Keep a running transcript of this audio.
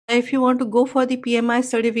If you want to go for the PMI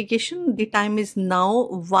certification, the time is now.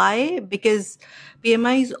 Why? Because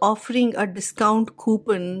PMI is offering a discount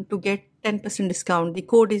coupon to get 10% discount. The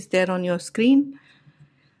code is there on your screen.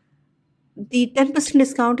 The 10%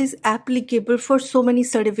 discount is applicable for so many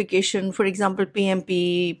certification, for example,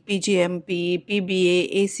 PMP, PgMP,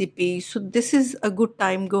 PBA, ACP. So this is a good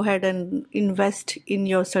time. Go ahead and invest in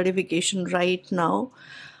your certification right now.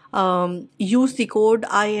 Use the code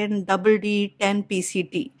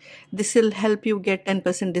INDD10PCT. This will help you get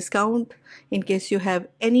 10% discount. In case you have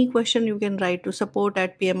any question, you can write to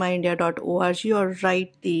support@pmiindia.org or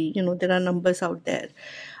write there are numbers out there.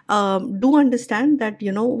 Do understand that,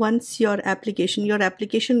 once your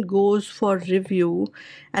application goes for review,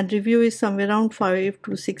 and review is somewhere around 5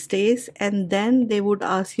 to 6 days, and then they would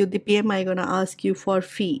ask you, the PMI gonna ask you for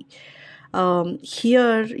fee.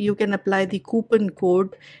 Here you can apply the coupon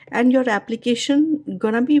code, and your application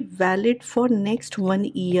gonna be valid for next 1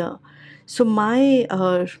 year. So my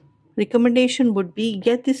recommendation would be,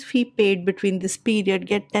 get this fee paid between this period,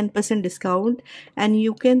 get 10% discount, and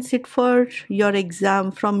you can sit for your exam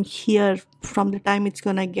from here, from the time it's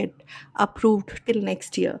gonna get approved till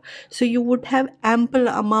next year. So you would have ample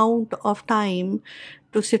amount of time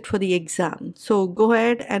to sit for the exam. So go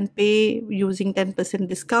ahead and pay using 10%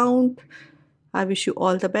 discount. I wish you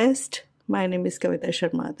all the best. My name is Kavita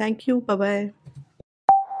Sharma. Thank you. Bye-bye.